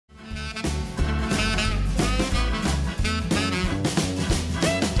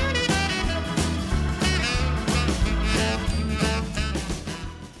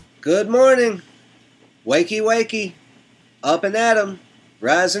Good morning. Wakey, wakey. Up and at 'em.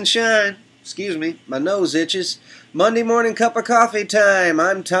 Rise and shine. Excuse me, my nose itches. Monday morning cup of coffee time.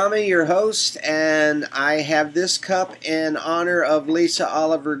 I'm Tommy, your host, and I have this cup in honor of Lisa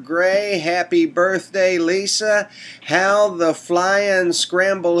Oliver Gray. Happy birthday, Lisa. How the flying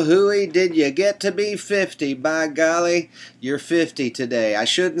scramble hooey did you get to be 50? By golly, you're 50 today. I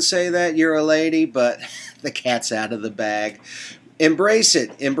shouldn't say that, you're a lady, but the cat's out of the bag. Embrace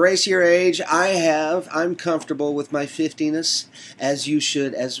it. Embrace your age. I'm comfortable with my 50ness, as you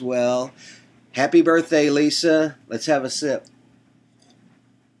should as well. Happy birthday, Lisa. Let's have a sip.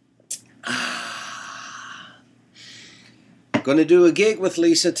 Going to do a gig with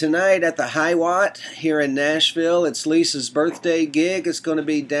Lisa tonight at the High Watt here in Nashville. It's Lisa's birthday gig. It's going to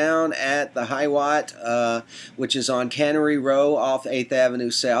be down at the High Watt, which is on Cannery Row off 8th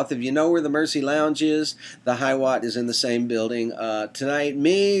Avenue South. If you know where the Mercy Lounge is, the High Watt is in the same building. Tonight,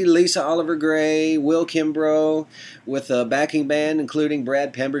 me, Lisa Oliver Gray, Will Kimbrough, with a backing band including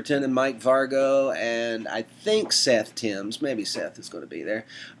Brad Pemberton and Mike Vargo, and I think Seth Timms. Maybe Seth is going to be there.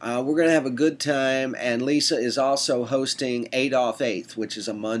 We're going to have a good time, and Lisa is also hosting 8 off 8th, which is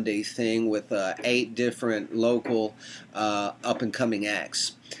a Monday thing with 8 different local up-and-coming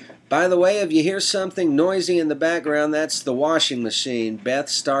acts. By the way, if you hear something noisy in the background, that's the washing machine. Beth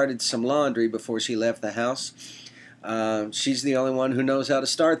started some laundry before she left the house. She's the only one who knows how to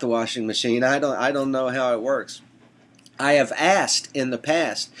start the washing machine. I don't know how it works. I have asked in the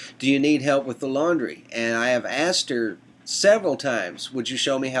past, do you need help with the laundry? And I have asked her several times, would you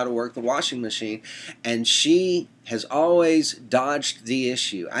show me how to work the washing machine? And she has always dodged the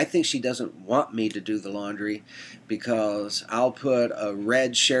issue. I think she doesn't want me to do the laundry because I'll put a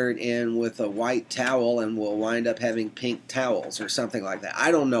red shirt in with a white towel and we'll wind up having pink towels or something like that.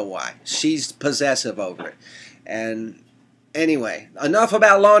 I don't know why. She's possessive over it. And anyway, enough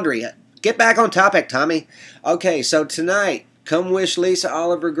about laundry. Get back on topic, Tommy. Okay, so tonight, come wish Lisa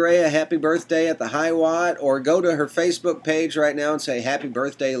Oliver Gray a happy birthday at the High Watt, or go to her Facebook page right now and say, happy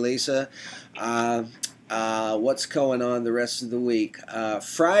birthday, Lisa. What's going on the rest of the week?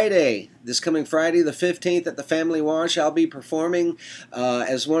 Friday, this coming Friday, the 15th at the Family Wash, I'll be performing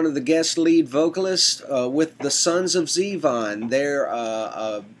as one of the guest lead vocalists with the Sons of Zevon. They're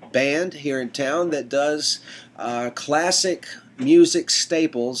a band here in town that does classic music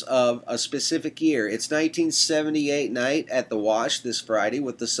staples of a specific year. It's 1978 night at the Wash this Friday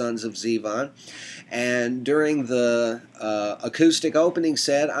with the Sons of Zevon, and during the acoustic opening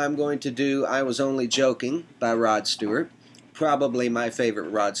set I'm going to do I Was Only Joking by Rod Stewart, probably my favorite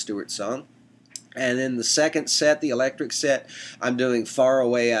Rod Stewart song. And in the second set, the electric set, I'm doing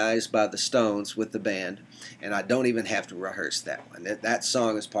Faraway Eyes by the Stones with the band, and I don't even have to rehearse that one. That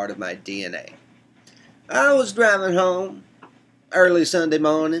song is part of my DNA. I was driving home early Sunday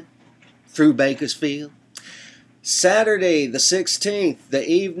morning through Bakersfield. Saturday the 16th, the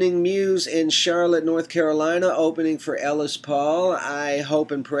Evening Muse in Charlotte, North Carolina, opening for Ellis Paul. I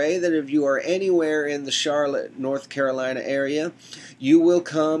hope and pray that if you are anywhere in the Charlotte, North Carolina area, you will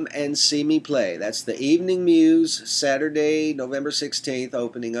come and see me play. That's the Evening Muse, Saturday, November 16th,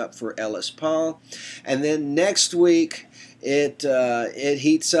 opening up for Ellis Paul. And then next week, it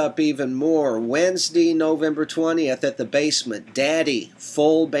heats up even more. Wednesday, November 20th at the Basement, Daddy,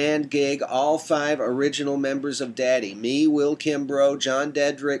 full band gig, all 5 original members of Daddy. Me, Will Kimbrough, John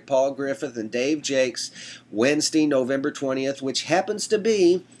Dedrick, Paul Griffith, and Dave Jakes. Wednesday, November 20th, which happens to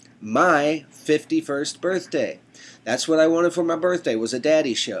be my 51st birthday. That's what I wanted for my birthday, was a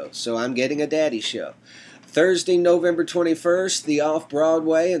Daddy show, so I'm getting a Daddy show. Thursday, November 21st, the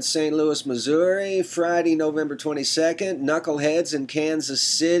Off-Broadway in St. Louis, Missouri. Friday, November 22nd, Knuckleheads in Kansas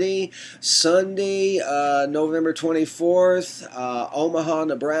City. Sunday, November 24th, Omaha,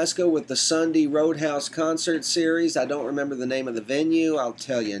 Nebraska with the Sunday Roadhouse Concert Series. I don't remember the name of the venue. I'll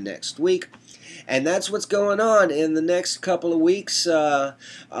tell you next week. And that's what's going on in the next couple of weeks.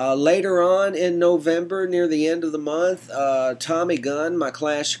 Later on in November, near the end of the month, Tommy Gunn, my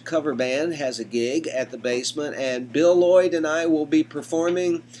Clash cover band, has a gig at the Basement, and Bill Lloyd and I will be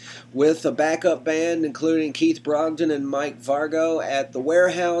performing with a backup band including Keith Brogdon and Mike Vargo at the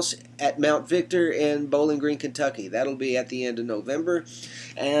Warehouse at Mount Victor in Bowling Green, Kentucky. That'll be at the end of November.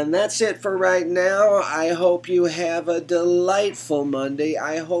 And that's it for right now. I hope you have a delightful Monday.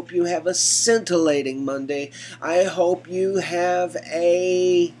 I hope you have a scintillating Monday. I hope you have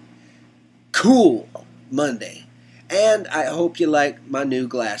a cool Monday. And I hope you like my new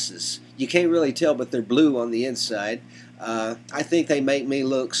glasses. You can't really tell, but they're blue on the inside. I think they make me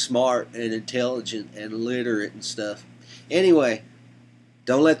look smart and intelligent and literate and stuff. Anyway,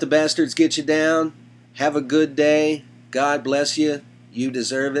 don't let the bastards get you down. Have a good day. God bless you. You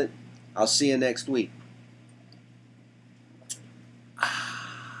deserve it. I'll see you next week.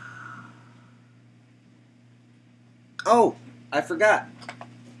 Oh, I forgot.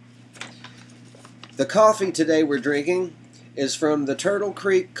 The coffee today we're drinking is from the Turtle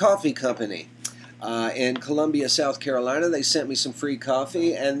Creek Coffee Company in Columbia, South Carolina. They sent me some free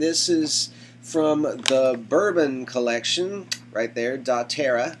coffee, and this is from the bourbon collection right there,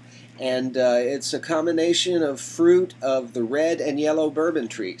 doTERRA, and it's a combination of fruit of the red and yellow bourbon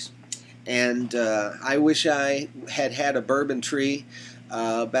trees. And I wish I had had a bourbon tree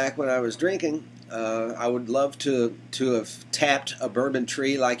back when I was drinking. I would love to have tapped a bourbon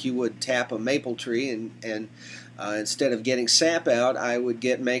tree like you would tap a maple tree, and instead of getting sap out, I would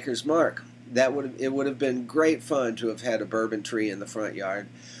get Maker's Mark. It would have been great fun to have had a bourbon tree in the front yard.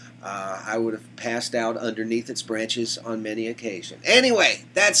 I would have passed out underneath its branches on many occasions. Anyway,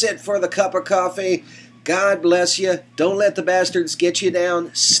 that's it for the cup of coffee. God bless you. Don't let the bastards get you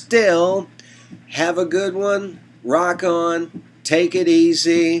down. Still, have a good one. Rock on. Take it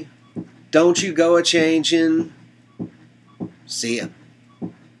easy. Don't you go a-changin'. See ya.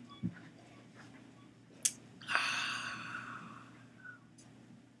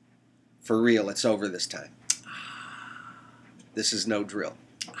 For real, it's over this time. This is no drill.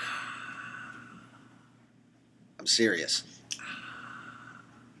 I'm serious.